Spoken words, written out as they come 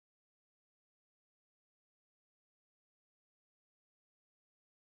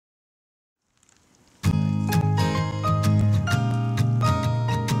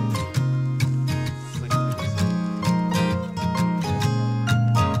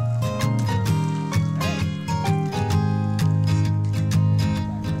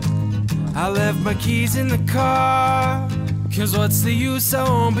left my keys in the car, 'cause what's the use, I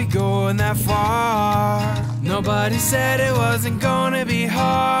won't be going that far. Nobody said it wasn't gonna be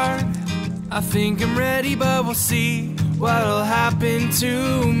hard. I think I'm ready, but we'll see what'll happen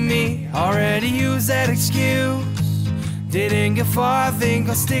to me. Already used that excuse, didn't get far, I think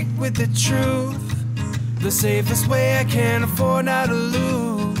I'll stick with the truth. The safest way, I can't afford not to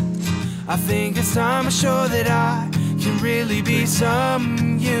lose. I think it's time to show that I can really be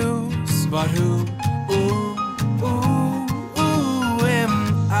some use. But who,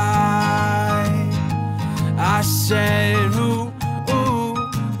 am I? I said who,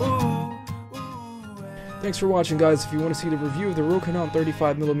 Thanks for watching, guys. If you want to see the review of the Rokinon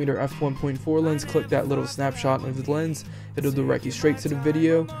 35mm f1.4 lens, click that little snapshot of the lens. It'll direct you straight to the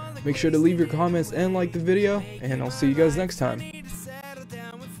video. Make sure to leave your comments and like the video, and I'll see you guys next time.